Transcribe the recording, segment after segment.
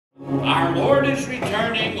Our Lord is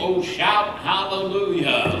returning, oh shout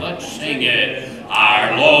hallelujah. Let's sing it.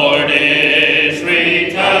 Our Lord is returning,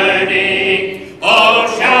 oh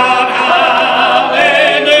shout hallelujah.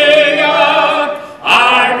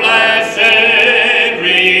 Our blessed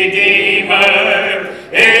Redeemer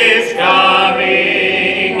is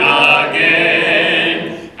coming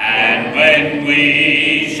again. And when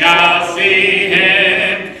we shall see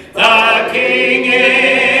him, the King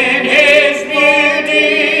in his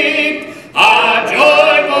beauty, a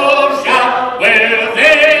joyful shout will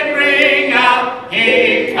then ring out,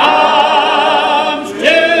 he comes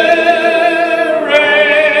to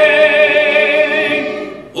reign.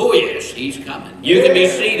 Oh yes, he's coming. You can be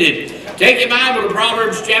seated. Take your Bible to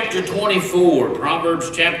Proverbs chapter 24. Proverbs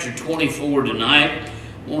chapter 24 tonight.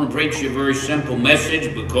 I want to preach you a very simple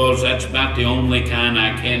message because that's about the only kind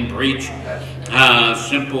I can preach.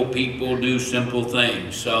 Simple people do simple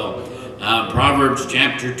things. So Proverbs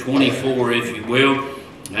chapter 24, if you will.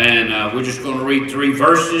 And we're just going to read 3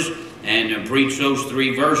 verses and preach those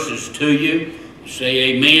 3 verses to you.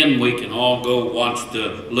 Say amen. We can all go watch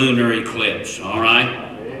the lunar eclipse. All right?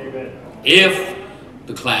 Amen. If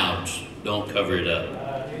the clouds don't cover it up.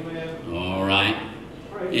 All right?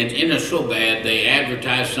 It's so bad. They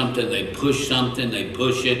advertise something, they push something, they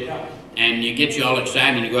push it, and you get you all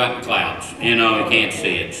excited and you go out in the clouds. You know, you can't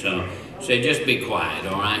see it. So say, just be quiet,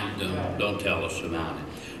 all right? Don't tell us about it.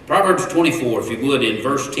 Proverbs 24, if you would, in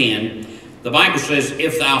verse 10, the Bible says,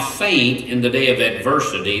 if thou faint in the day of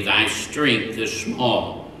adversity, thy strength is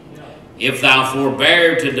small. If thou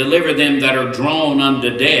forbear to deliver them that are drawn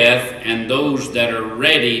unto death, and those that are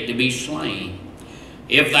ready to be slain.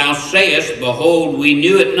 If thou sayest, behold, we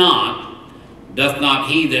knew it not, doth not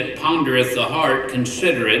he that pondereth the heart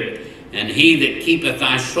consider it, and he that keepeth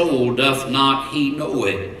thy soul doth not he know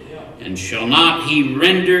it? And shall not he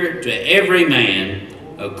render to every man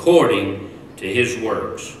according to his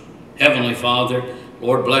works? Heavenly Father,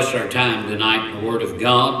 Lord, bless our time tonight in the Word of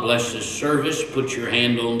God. Bless this service. Put your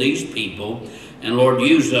hand on these people. And Lord,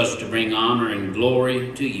 use us to bring honor and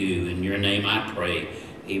glory to you. In your name I pray.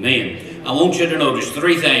 Amen. I want you to notice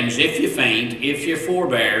 3 things. If you faint, if you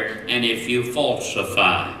forbear, and if you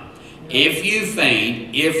falsify. If you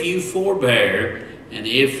faint, if you forbear, and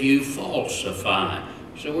if you falsify.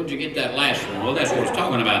 So where'd you get that last one? Well, that's what it's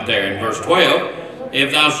talking about there in verse 12.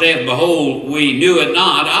 If thou sayest, behold, we knew it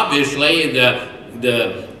not. Obviously, the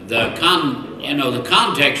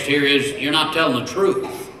context here is you're not telling the truth.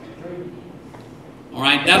 All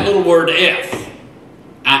right, that little word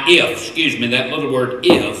that little word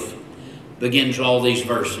if begins all these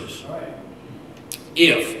verses.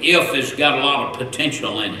 If has got a lot of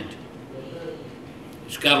potential in it.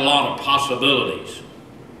 It's got a lot of possibilities.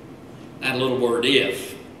 That little word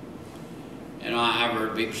if. You know, I've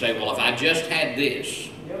heard people say, well, if I just had this,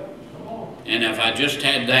 and if I just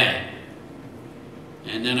had that,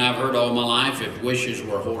 and then I've heard all my life, if wishes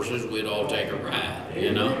were horses, we'd all take a ride,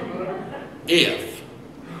 you know? If.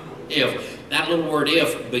 That little word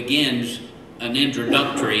if begins an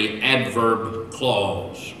introductory adverb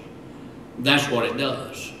clause. That's what it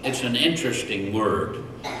does. It's an interesting word.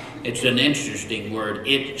 It's an interesting word.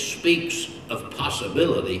 It speaks of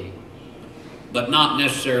possibility, but not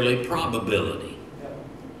necessarily probability.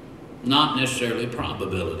 Not necessarily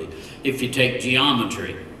probability. If you take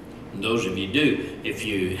geometry, and those of you do, if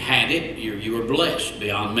you had it, you were blessed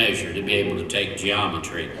beyond measure to be able to take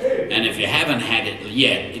geometry. And if you haven't had it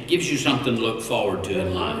yet, it gives you something to look forward to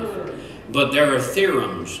in life. But there are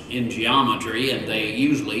theorems in geometry, and they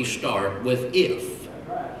usually start with if.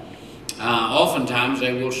 Oftentimes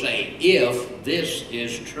they will say, if this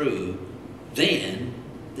is true, then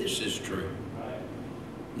this is true.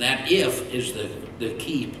 That if is the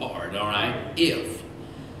key part, all right? If.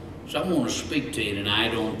 So I want to speak to you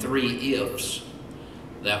tonight on 3 ifs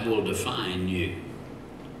that will define you.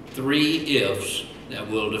 3 ifs that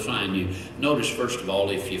will define you. Notice, first of all,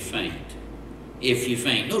 if you faint. If you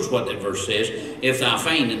faint. Notice what that verse says. If thou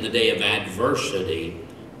faint in the day of adversity,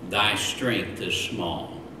 thy strength is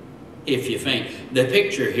small. If you faint. The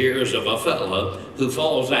picture here is of a fellow who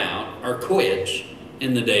falls out or quits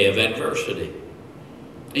in the day of adversity.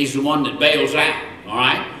 He's the one that bails out, all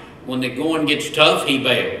right? When the going gets tough, he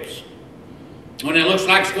bails. When it looks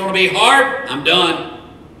like it's going to be hard, I'm done.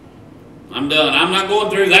 I'm done. I'm not going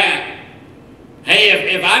through that. Hey,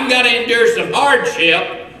 if I've got to endure some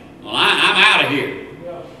hardship, well, I'm out of here.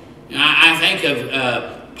 I think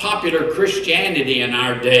of popular Christianity in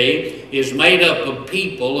our day is made up of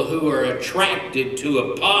people who are attracted to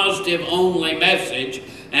a positive-only message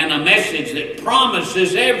and a message that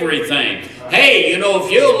promises everything. Hey, you know,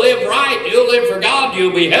 if you'll live right, you'll live for God,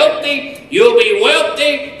 you'll be healthy, you'll be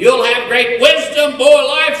wealthy, you'll great wisdom. Boy,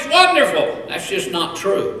 life's wonderful. That's just not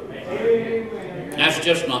true. That's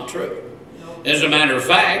just not true. As a matter of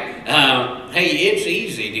fact, hey, it's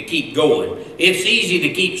easy to keep going. It's easy to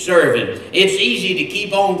keep serving. It's easy to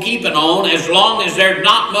keep on keeping on as long as there's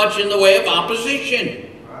not much in the way of opposition.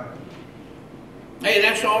 Hey,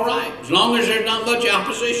 that's all right. As long as there's not much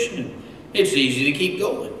opposition, it's easy to keep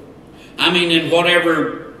going. I mean, in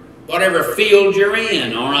whatever field you're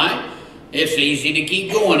in, all right? It's easy to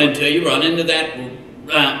keep going until you run into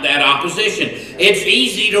that opposition. It's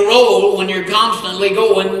easy to roll when you're constantly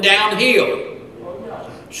going downhill.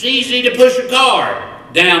 It's easy to push a car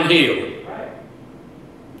downhill.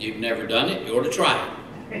 You've never done it, you ought to try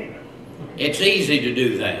it. It's easy to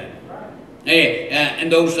do that. Hey, and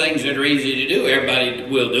those things that are easy to do, everybody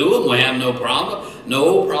will do them. We have no problem.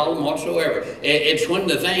 No problem whatsoever. It's when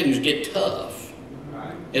the things get tough.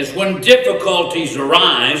 It's when difficulties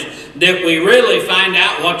arise that we really find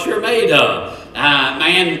out what you're made of.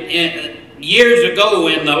 Years ago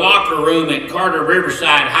in the locker room at Carter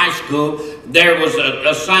Riverside High School, there was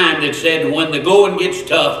a sign that said, when the going gets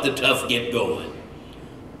tough, the tough get going.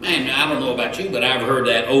 Man, I don't know about you, but I've heard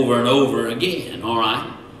that over and over again, all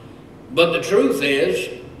right? But the truth is,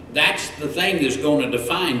 that's the thing that's going to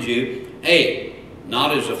define you. Hey,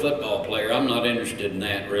 not as a football player. I'm not interested in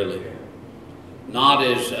that, really. Not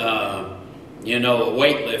as, a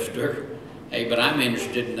weightlifter. Hey, but I'm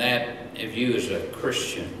interested in that if you as a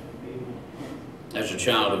Christian, as a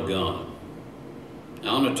child of God.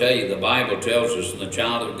 I want to tell you, the Bible tells us the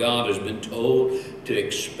child of God has been told to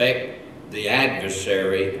expect the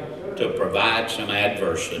adversary to provide some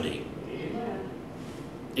adversity.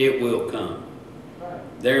 It will come.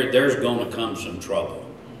 There's going to come some trouble.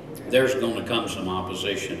 There's going to come some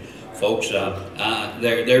opposition. Folks,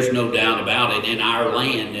 there's no doubt about it. In our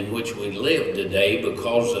land in which we live today,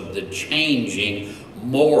 because of the changing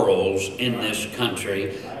morals in this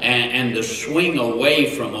country and the swing away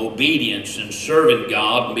from obedience and serving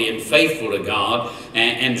God and being faithful to God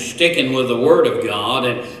and sticking with the Word of God,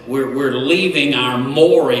 and we're leaving our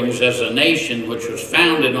moorings as a nation which was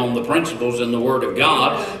founded on the principles in the Word of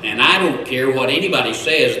God. And I don't care what anybody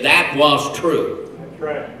says, that was true. That's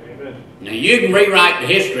right. Amen. Now you can rewrite the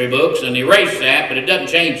history books and erase that, but it doesn't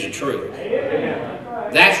change the truth.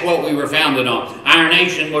 That's what we were founded on. Our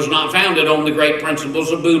nation was not founded on the great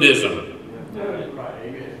principles of Buddhism.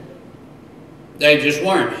 They just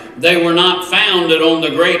weren't. They were not founded on the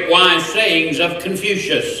great wise sayings of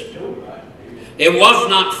Confucius. It was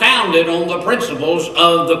not founded on the principles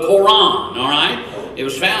of the Quran, all right? It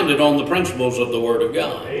was founded on the principles of the Word of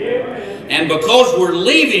God. And because we're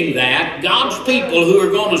leaving that, God's people who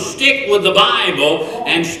are going to stick with the Bible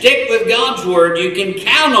and stick with God's Word, you can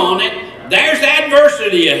count on it. There's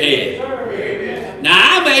adversity ahead. Now,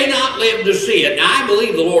 I may not live to see it. Now, I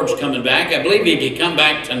believe the Lord's coming back. I believe He can come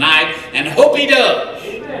back tonight, and hope He does.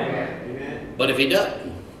 But if He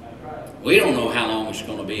doesn't, we don't know how long it's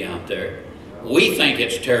going to be out there. We think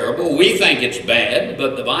it's terrible. We think it's bad.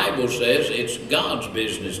 But the Bible says it's God's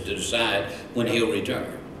business to decide when He'll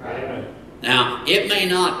return. Now, it may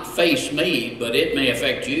not face me, but it may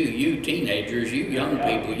affect you, you teenagers, you young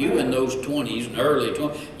people, you in those 20s and early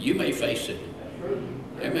 20s, you may face it.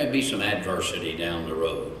 There may be some adversity down the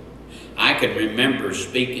road. I can remember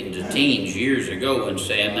speaking to teens years ago and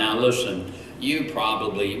saying, now listen,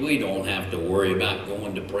 we don't have to worry about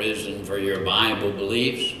going to prison for your Bible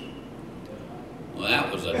beliefs. Well,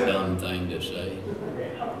 that was a dumb thing to say.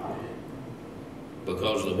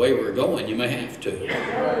 Because the way we're going, you may have to.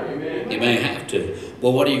 You may have to.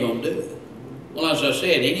 Well, what are you going to do? Well, as I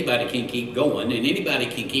said, anybody can keep going, and anybody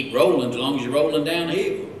can keep rolling as long as you're rolling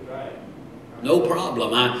downhill. No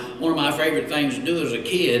problem. One of my favorite things to do as a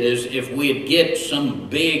kid is if we'd get some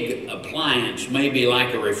big appliance, maybe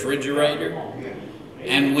like a refrigerator,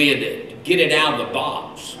 and we'd get it out of the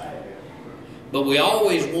box. But we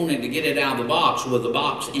always wanted to get it out of the box with the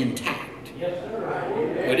box intact.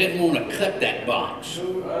 We didn't want to cut that box.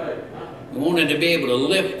 We wanted to be able to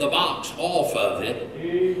lift the box off of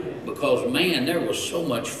it because, man, there was so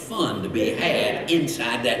much fun to be had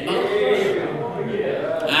inside that box.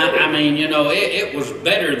 I mean, it was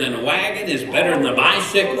better than a wagon. It's better than a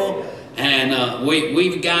bicycle. And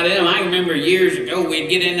we've got in them. I remember years ago we'd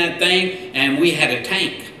get in that thing and we had a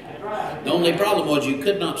tank. The only problem was you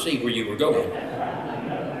could not see where you were going.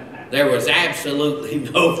 There was absolutely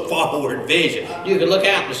no forward vision. You could look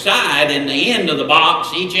out the side and the end of the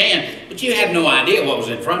box, each end, but you had no idea what was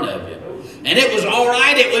in front of you. And it was all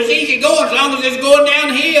right. It was easy going as long as it's going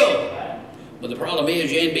downhill. But the problem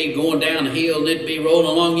is you'd be going downhill and it'd be rolling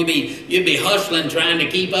along. You'd be hustling, trying to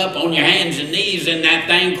keep up on your hands and knees in that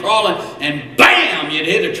thing, crawling, and bam, you'd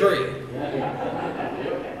hit a tree.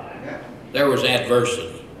 There was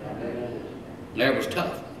adversity. There was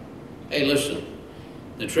tough. Hey, listen.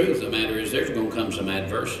 The truth of the matter is there's going to come some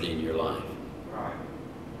adversity in your life.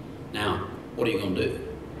 Now, what are you going to do?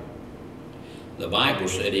 The Bible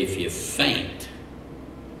said if you faint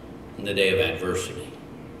in the day of adversity,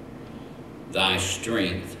 thy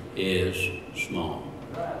strength is small.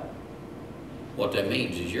 What that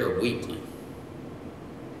means is you're a weakling.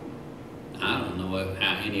 I don't know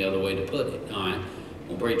how any other way to put it. All right.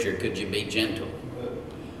 Well, preacher, could you be gentle?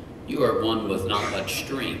 You are one with not much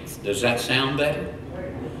strength. Does that sound better?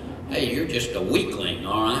 Hey, you're just a weakling,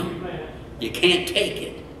 all right? You can't take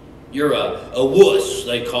it. You're a wuss,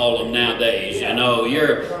 they call them nowadays. You know,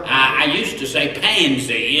 I used to say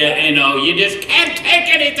pansy. You know, you just can't take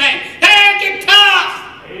anything. Hey, get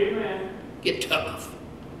tough. Amen. Get tough.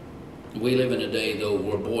 We live in a day, though,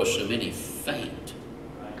 where, boy, so many faint.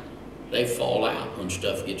 They fall out when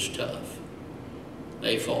stuff gets tough.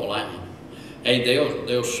 They fall out. Hey,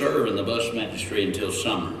 they'll serve in the bus ministry until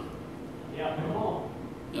summer. Yeah, come on.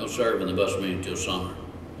 They'll serve in the bus ministry until summer.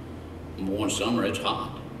 And one summer, it's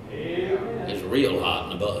hot. It's real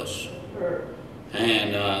hot in the bus.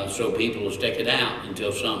 And so people will stick it out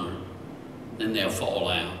until summer. Then they'll fall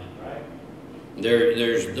out.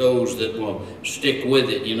 There's those that will stick with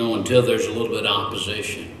it, you know, until there's a little bit of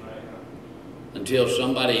opposition. Until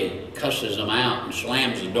somebody cusses them out and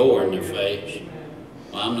slams the door in their face.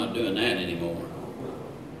 Well, I'm not doing that anymore.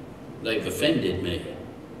 They've offended me.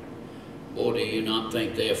 Boy, do you not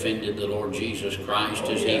think they offended the Lord Jesus Christ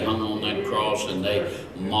as he hung on that cross, and they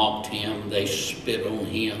mocked him, they spit on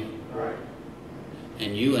him.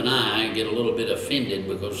 And you and I get a little bit offended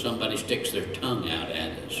because somebody sticks their tongue out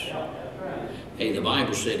at us. Hey, the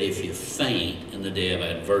Bible said if you faint in the day of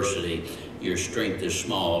adversity, your strength is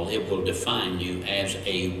small. It will define you as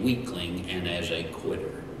a weakling and as a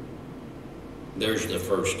quitter. There's the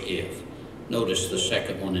first if. Notice the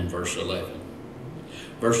second one in verse 11.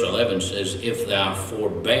 Verse 11 says, if thou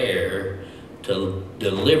forbear to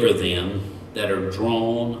deliver them that are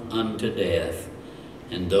drawn unto death,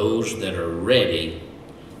 and those that are ready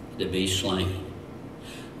to be slain.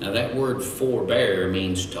 Now that word forbear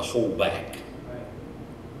means to hold back.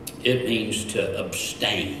 It means to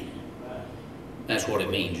abstain. That's what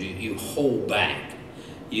it means. You hold back.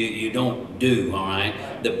 You don't do, all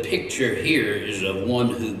right? The picture here is of one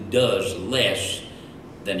who does less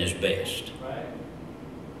than his best.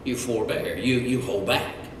 You forbear. You hold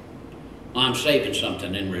back. I'm saving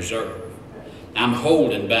something in reserve. I'm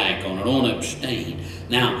holding back on it, on abstain.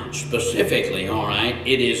 Now, specifically, all right,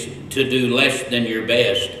 it is to do less than your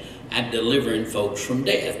best at delivering folks from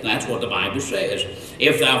death. That's what the Bible says.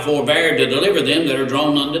 If thou forbear to deliver them that are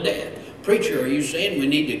drawn unto death. Preacher, are you saying we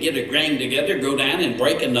need to get a gang together, go down and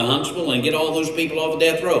break into Huntsville and get all those people off of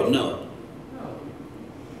death row? No.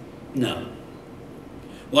 No.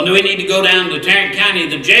 Well, do we need to go down to Tarrant County,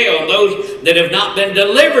 the jail, those that have not been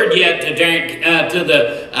delivered yet to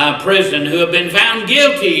the prison, who have been found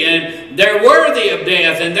guilty and they're worthy of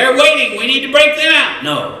death and they're waiting, we need to break them out?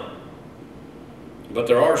 No. But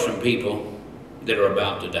there are some people that are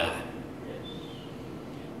about to die.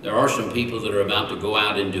 There are some people that are about to go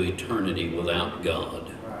out into eternity without God.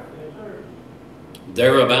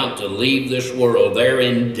 They're about to leave this world. They're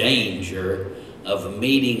in danger of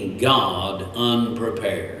meeting God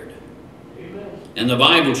unprepared. And the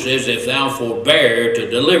Bible says, if thou forbear to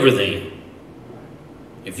deliver them.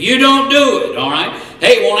 If you don't do it, all right?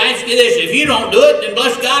 Hey, well, I ask you this. If you don't do it, then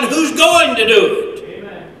bless God, who's going to do it?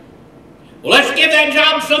 Amen. Well, let's give that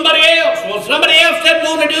job to somebody else. Well, somebody else doesn't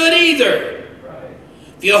want to do it either. Right.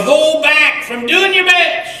 If you hold back from doing your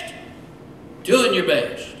best,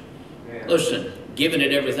 yeah. Listen, giving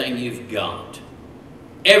it everything you've got.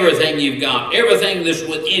 Everything you've got, everything that's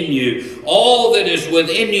within you, all that is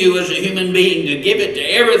within you as a human being, to give it to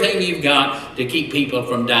everything you've got to keep people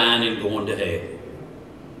from dying and going to hell.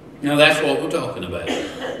 Now that's what we're talking about.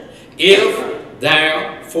 If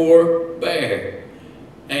thou forbear.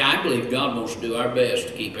 Hey, I believe God wants to do our best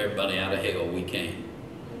to keep everybody out of hell we can.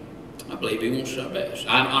 I believe he wants our best.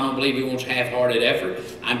 I don't believe he wants half-hearted effort.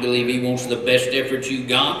 I believe he wants the best effort you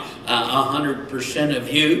got, 100% of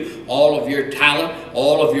you, all of your talent,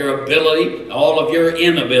 all of your ability, all of your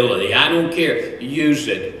inability. I don't care. Use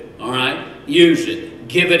it, all right? Use it.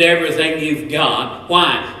 Give it everything you've got.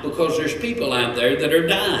 Why? Because there's people out there that are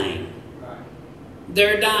dying.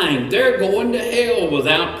 They're dying. They're going to hell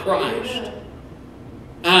without Christ.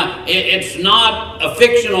 It's not a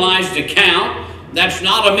fictionalized account. That's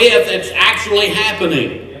not a myth. It's actually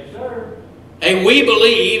happening. Yes, sir. Hey, we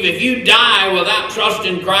believe if you die without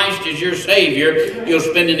trusting Christ as your Savior, you'll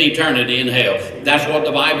spend an eternity in hell. That's what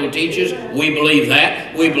the Bible teaches. We believe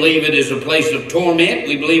that. We believe it is a place of torment.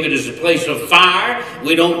 We believe it is a place of fire.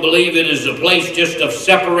 We don't believe it is a place just of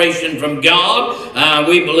separation from God.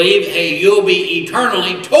 We believe, hey, you'll be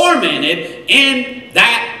eternally tormented in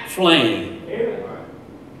that flame.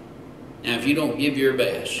 Now, if you don't give your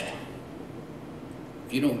best,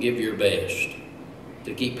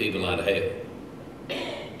 to keep people out of hell,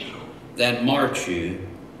 that marks you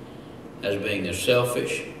as being a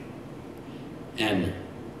selfish and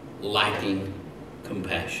lacking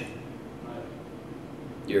compassion.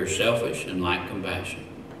 You're selfish and lack compassion.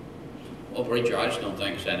 Well, preacher, I just don't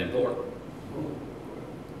think it's that important.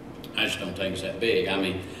 I just don't think it's that big. I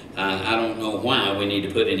mean, I don't know why we need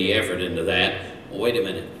to put any effort into that. Well, wait a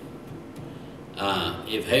minute.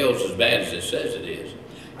 If hell's as bad as it says it is,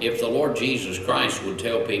 if the Lord Jesus Christ would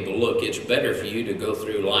tell people, look, it's better for you to go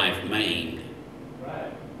through life maimed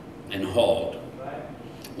and hauled,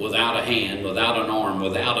 without a hand, without an arm,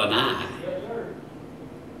 without an eye,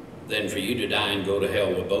 than for you to die and go to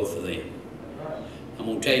hell with both of them. I'm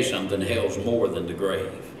going to tell you something, hell's more than the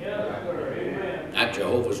grave. That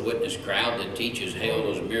Jehovah's Witness crowd that teaches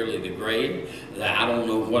hell is merely the grave, I don't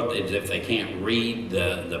know what if they can't read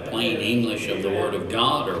the plain English of the Word of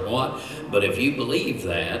God or what, but if you believe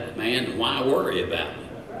that, man, why worry about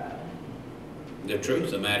it? The truth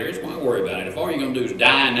of the matter is, why worry about it? If all you're going to do is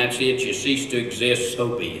die and that's it, you cease to exist,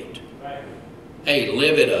 so be it. Hey,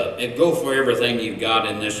 live it up. Go for everything you've got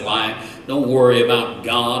in this life. Don't worry about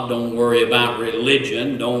God. Don't worry about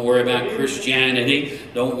religion. Don't worry about Christianity.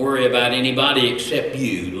 Don't worry about anybody except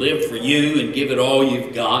you. Live for you and give it all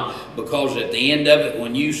you've got, because at the end of it,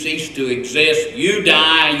 when you cease to exist, you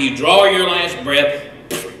die, you draw your last breath,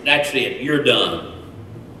 that's it. You're done.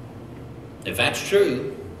 If that's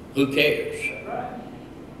true, who cares?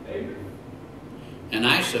 And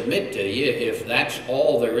I submit to you, if that's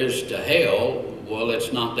all there is to hell, well,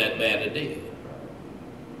 it's not that bad a deal.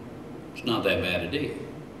 It's not that bad a deal.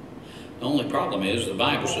 The only problem is the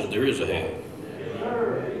Bible says there is a hell.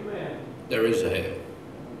 There is a hell.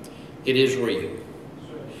 It is real.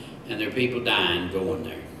 And there are people dying going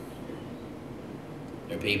there.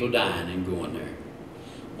 There are people dying and going there.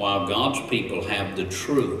 While God's people have the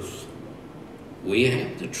truth, we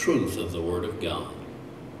have the truth of the Word of God.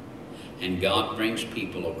 And God brings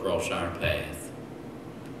people across our path.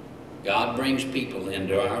 God brings people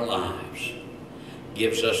into our lives,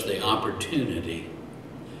 gives us the opportunity,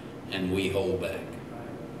 and we hold back.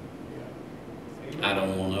 I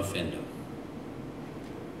don't want to offend them.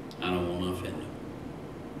 I don't want to offend them.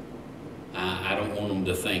 I don't want them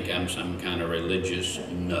to think I'm some kind of religious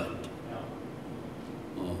nut.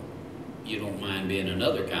 Well, you don't mind being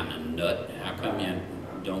another kind of nut. How come you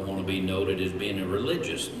don't want to be noted as being a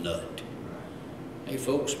religious nut? Hey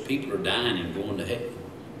folks, people are dying and going to hell.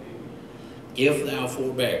 If thou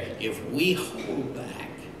forbear, if we hold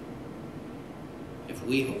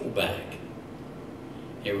back,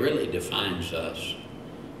 it really defines us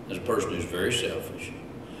as a person who's very selfish,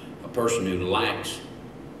 a person who lacks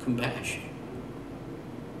compassion.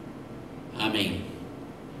 I mean,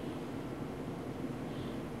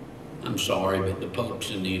 I'm sorry, but the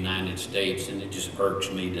popes in the United States, and it just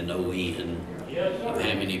irks me to no end of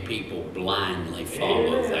how many people blindly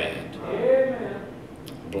follow that.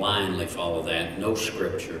 Blindly follow that, no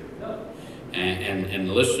scripture, and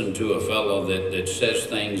listen to a fellow that says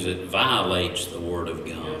things that violates the Word of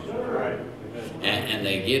God, and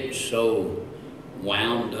they get so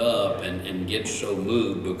wound up and get so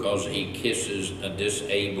moved because he kisses a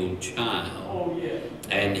disabled child,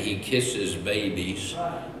 and he kisses babies.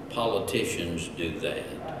 Politicians do that,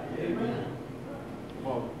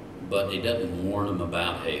 but he doesn't warn them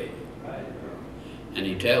about hell. And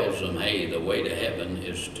he tells them, hey, the way to heaven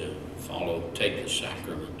is to take the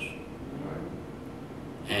sacraments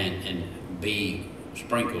and be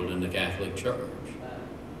sprinkled in the Catholic Church.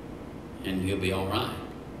 And you'll be all right.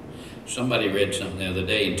 Somebody read something the other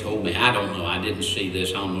day and told me, I don't know, I didn't see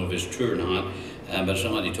this, I don't know if it's true or not, but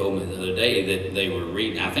somebody told me the other day that they were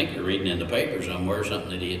reading, I think they're reading in the paper somewhere,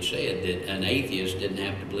 something that he had said, that an atheist didn't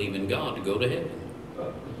have to believe in God to go to heaven.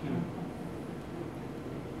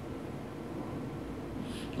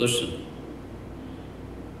 Listen,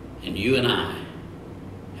 and you and I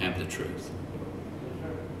have the truth.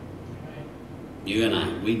 You and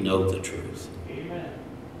I, we know the truth.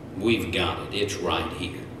 We've got it. It's right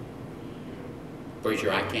here.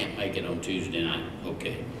 Preacher, I can't make it on Tuesday night.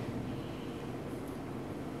 Okay.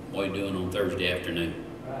 What are you doing on Thursday afternoon?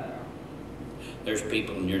 There's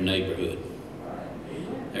people in your neighborhood.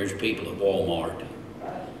 There's people at Walmart.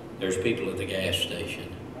 There's people at the gas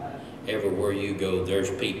station. Everywhere you go, there's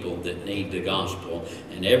people that need the gospel,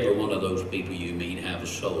 and every one of those people you meet have a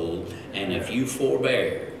soul, and if you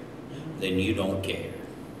forbear, then you don't care.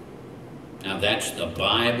 Now that's the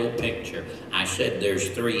Bible picture. I said there's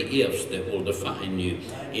 3 ifs that will define you.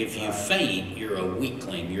 If you faint, you're a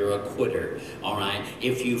weakling, you're a quitter, all right?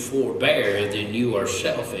 If you forbear, then you are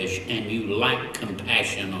selfish and you lack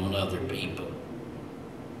compassion on other people.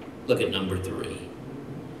 Look at number 3.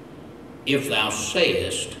 If thou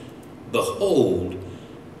sayest, behold,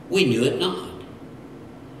 we knew it not.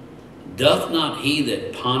 Doth not he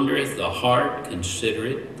that pondereth the heart consider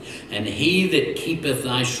it? And he that keepeth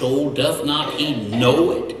thy soul, doth not he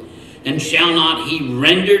know it? And shall not he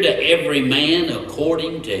render to every man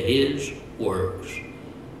according to his works?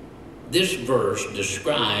 This verse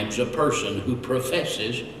describes a person who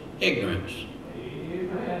professes ignorance.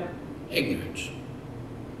 Ignorance.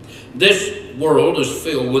 This world is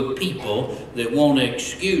filled with people that want to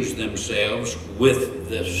excuse themselves with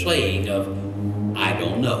the saying of, I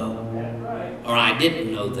don't know, or I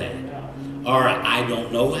didn't know that, or I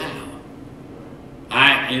don't know how.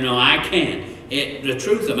 I can't. The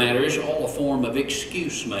truth of the matter is all a form of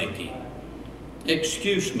excuse making.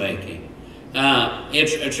 Excuse making.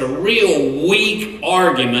 It's a real weak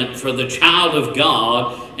argument for the child of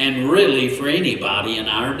God and really for anybody in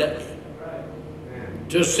our day.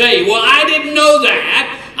 To say, well, I didn't know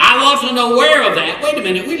that. I wasn't aware of that. Wait a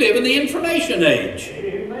minute, we live in the information age.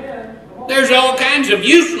 There's all kinds of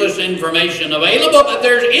useless information available, but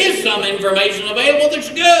there is some information available that's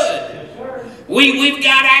good. We've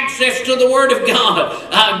got access to the Word of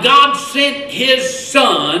God. God sent His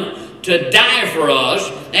Son to die for us,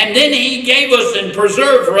 and then He gave us and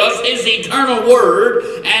preserved for us His eternal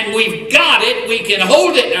Word, and we've got it. We can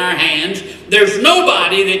hold it in our hands. There's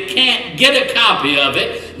nobody that can't get a copy of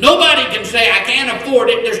it. Nobody can say, I can't afford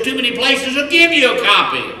it. There's too many places to give you a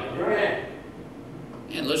copy.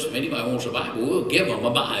 And listen, if anybody wants a Bible, we'll give them a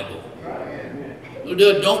Bible. We'll do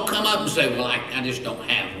it. Don't come up and say, well, I just don't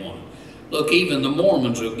have one. Look, even the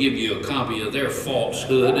Mormons will give you a copy of their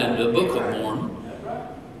falsehood in the Book of Mormon.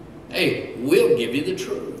 Hey, we'll give you the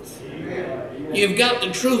truth. You've got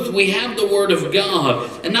the truth. We have the Word of God.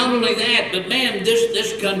 And not only that, but man,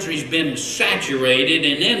 this country's been saturated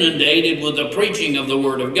and inundated with the preaching of the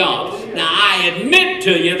Word of God. Now, I admit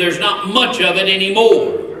to you, there's not much of it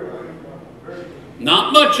anymore.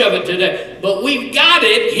 Not much of it today. But we've got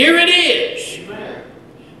it. Here it is.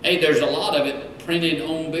 Hey, there's a lot of it printed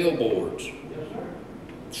on billboards.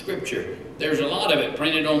 Scripture. There's a lot of it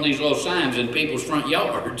printed on these little signs in people's front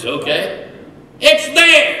yards, okay? It's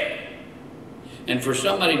there. And for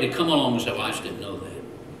somebody to come along and say, well, I just didn't know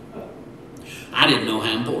that. I didn't know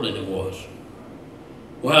how important it was.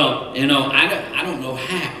 Well, I don't know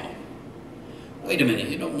how. Wait a minute,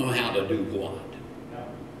 you don't know how to do what?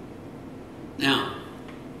 Now,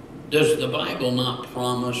 does the Bible not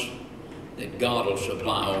promise that God will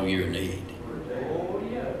supply all your need?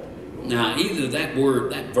 Now, either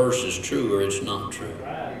that verse is true or it's not true.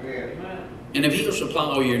 And if He'll supply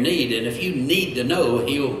all your need, and if you need to know,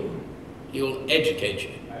 He'll educate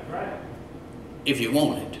you. If you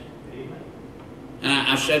want it. And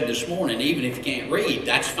I said this morning, even if you can't read,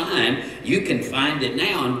 that's fine. You can find it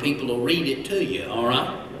now and people will read it to you, all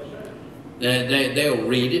right? They'll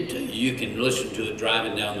read it to you. You can listen to it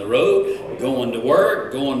driving down the road, going to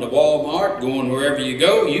work, going to Walmart, going wherever you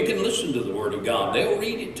go. You can listen to the Word of God. They'll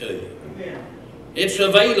read it to you. It's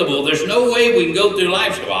available. There's no way we can go through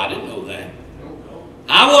life. So I didn't know that.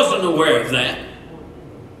 I wasn't aware of that.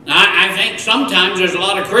 I think sometimes there's a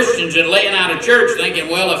lot of Christians that are laying out of church thinking,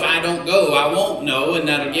 well, if I don't go, I won't know, and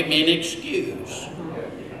that'll give me an excuse.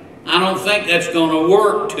 I don't think that's going to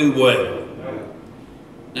work too well.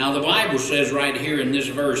 Now, the Bible says right here in this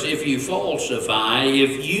verse, if you falsify,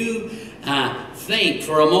 if you think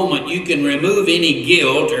for a moment you can remove any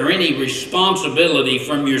guilt or any responsibility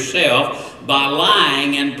from yourself by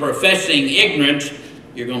lying and professing ignorance,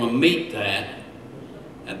 you're going to meet that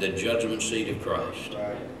at the judgment seat of Christ.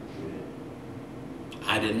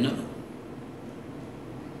 I didn't know.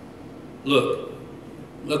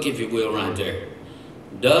 Look if you will right there.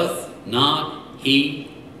 Doth not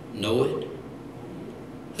he know it?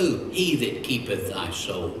 Who? He that keepeth thy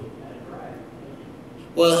soul.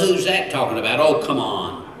 Well, who's that talking about? Oh, come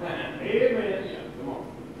on.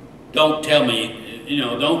 Don't tell me,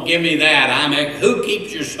 don't give me that. Who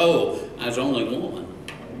keeps your soul? There's only one.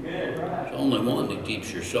 There's only one that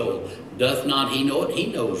keeps your soul. Doth not he know it? He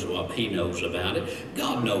knows what he knows about it.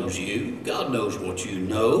 God knows you. God knows what you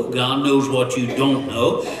know. God knows what you don't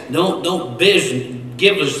know. Don't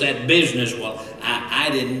give us that business. Well, I I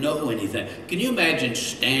didn't know anything. Can you imagine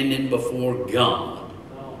standing before God?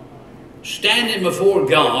 Standing before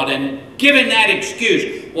God and giving that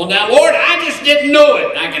excuse. Well, now, Lord, I just didn't know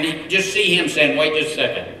it. I can just see him saying, wait just a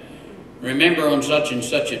second. Remember on such and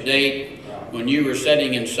such a date when you were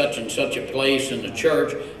sitting in such and such a place in the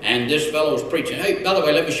church and this fellow was preaching. Hey, by the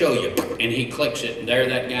way, let me show you. And he clicks it and there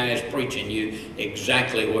that guy is preaching you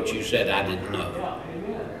exactly what you said I didn't know.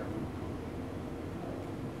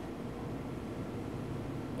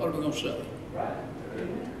 What are we going to say?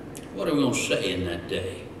 What are we going to say in that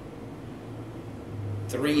day?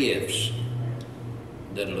 3 ifs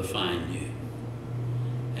that'll define you.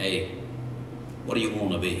 Hey, what do you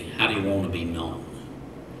want to be? How do you want to be known?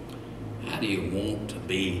 How do you want to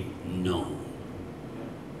be known?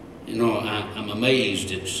 You know, I'm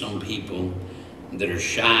amazed at some people that are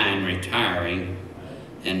shy and retiring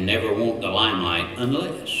and never want the limelight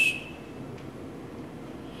unless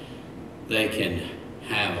they can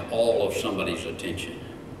have all of somebody's attention.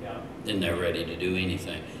 Then they're ready to do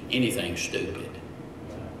anything stupid.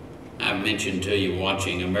 I've mentioned to you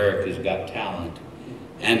watching America's Got Talent,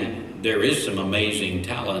 and there is some amazing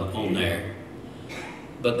talent on there,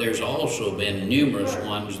 but there's also been numerous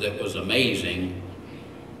ones that was amazing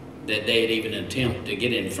that they'd even attempt to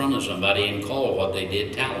get in front of somebody and call what they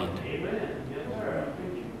did talent.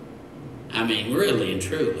 I mean, really and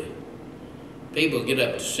truly. People get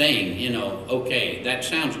up to sing, you know, okay, that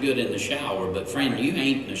sounds good in the shower, but friend, you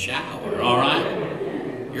ain't in the shower, all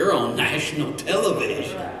right? You're on national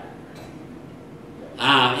television.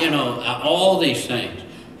 All these things.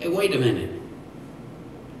 Hey, wait a minute.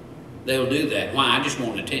 They'll do that. Why? I just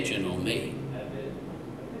want attention on me.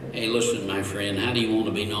 Hey, listen, my friend, how do you want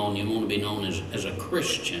to be known? You want to be known as a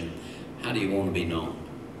Christian. How do you want to be known?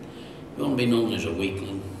 You want to be known as a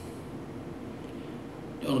weakling.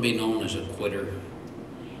 You want to be known as a quitter.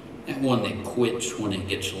 That one that quits when it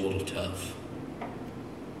gets a little tough.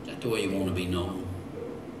 Is that the way you want to be known?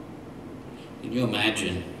 Can you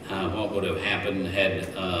imagine what would have happened had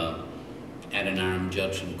Adoniram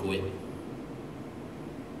Judson quit?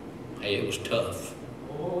 Hey, it was tough,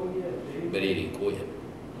 but he didn't quit.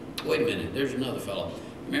 Wait a minute, there's another fellow.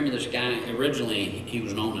 Remember this guy? Originally, he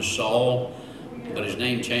was known as Saul, but his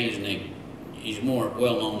name changed and he's more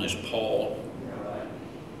well known as Paul.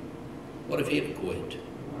 What if he had quit?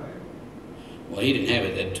 Well, he didn't have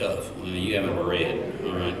it that tough. Well, you haven't read,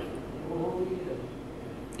 all right?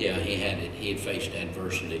 Yeah, he had it. He had faced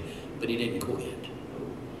adversity, but he didn't quit.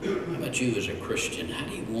 How about you as a Christian? How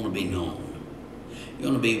do you want to be known? You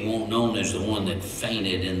want to be known as the one that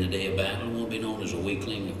fainted in the day of battle. You want to be known as a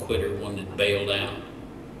weakling, a quitter, one that bailed out.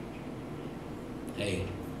 Hey,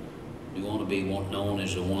 do you want to be known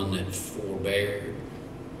as the one that forbeared,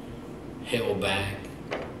 held back,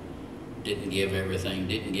 didn't give everything,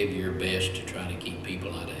 didn't give your best to try to keep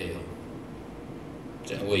people out of hell? Is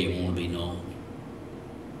that the way you want to be known?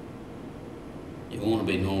 You want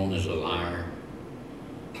to be known as a liar,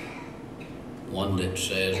 one that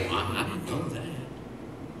says, well, I didn't know that,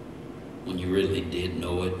 when you really did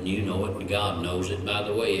know it, and you know it, and God knows it. By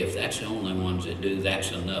the way, if that's the only ones that do,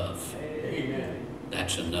 that's enough. Amen.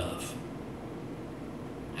 That's enough.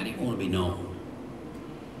 How do you want to be known?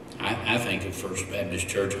 I think of First Baptist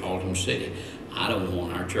Church, Haltom City. I don't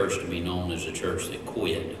want our church to be known as a church that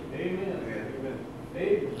quit. Amen.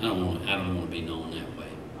 I don't want to be known that way.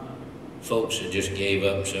 Folks that just gave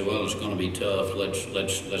up and said, well, it's going to be tough.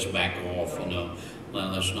 Let's back off.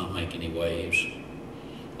 Well, let's not make any waves.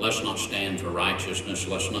 Let's not stand for righteousness.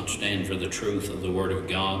 Let's not stand for the truth of the Word of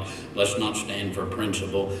God. Let's not stand for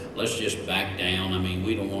principle. Let's just back down. I mean,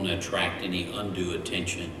 we don't want to attract any undue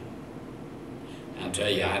attention. I'll tell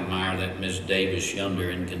you, I admire that Miss Davis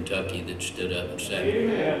yonder in Kentucky that stood up and said,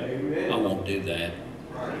 Amen. I won't do that.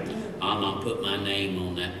 I'll not put my name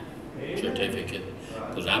on that certificate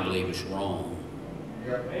because I believe it's wrong.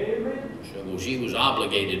 Amen. So, well, she was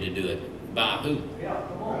obligated to do it. By who? Yeah,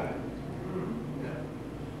 come on.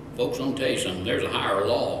 Folks, I'm going to tell you something. There's a higher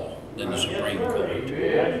law than the Supreme Court.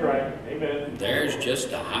 That's right. Amen. There's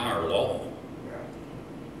just a higher law.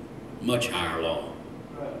 Much higher law.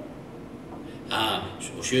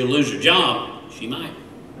 So she'll lose her job. She might.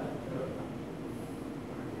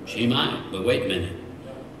 She might. But wait a minute.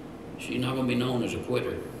 She's not going to be known as a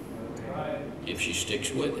quitter if she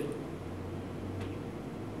sticks with it.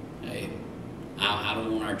 Hey, I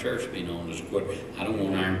don't want our church to be known as a quitter. I don't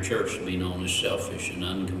want our church to be known as selfish and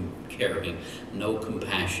uncaring, no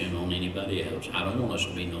compassion on anybody else. I don't want us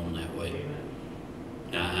to be known that way.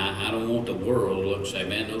 I don't want the world to look and say,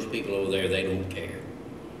 man, those people over there, they don't care.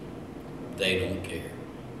 They don't care.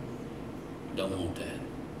 Don't want that.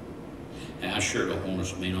 I sure don't want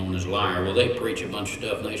us to be known as liar. Well, they preach a bunch of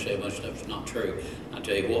stuff and they say a bunch of stuff that's not true. I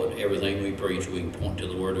tell you what, everything we preach, we can point to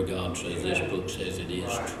the Word of God and says this book says it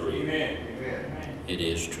is true. Amen. It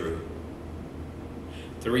is true.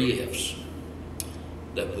 3 F's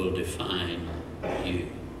that will define you.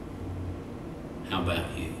 How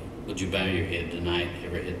about you? Would you bow your head tonight?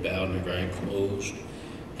 Every head bowed and every eye closed.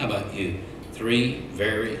 How about you? 3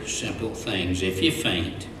 very simple things. If you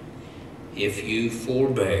faint, if you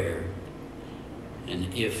forbear,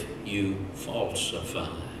 and if you falsify.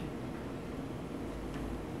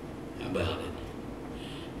 How about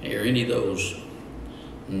it? Are any of those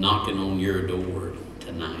knocking on your door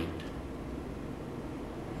tonight?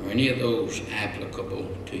 Are any of those applicable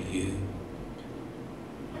to you?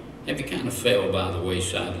 Have you kind of fell by the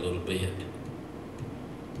wayside a little bit?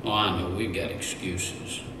 Oh, I know, we've got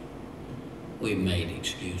excuses. We've made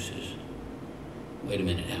excuses. Wait a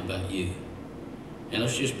minute, how about you? And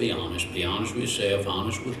let's just be honest. Be honest with yourself,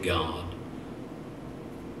 honest with God.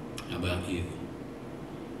 How about you?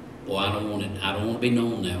 Boy, I don't want to be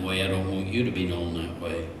known that way. I don't want you to be known that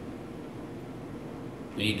way.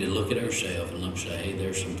 We need to look at ourselves and look and say, hey,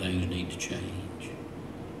 there's some things need to change.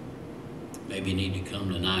 Maybe you need to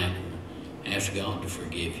come tonight and ask God to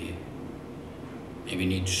forgive you. Maybe you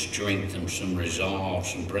need to strengthen some resolve,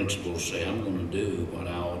 some principles. Say, I'm going to do what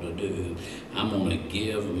I ought to do. I'm going to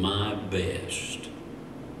give my best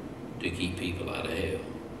to keep people out of hell.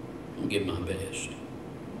 I'm going to give my best.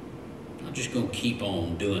 I'm not just going to keep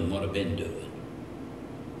on doing what I've been doing.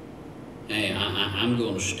 Hey, I'm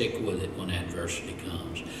going to stick with it when adversity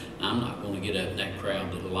comes. I'm not going to get up in that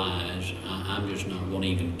crowd that lies. I'm just not going to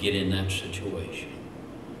even get in that situation.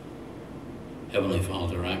 Heavenly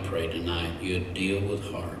Father, I pray tonight you'd deal with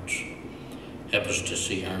hearts. Help us to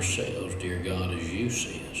see ourselves, dear God, as you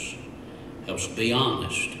see us. Help us be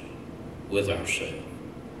honest with ourselves,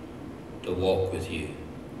 to walk with you,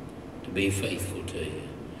 to be faithful to you.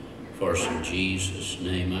 For us in Jesus'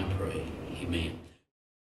 name I pray. Amen.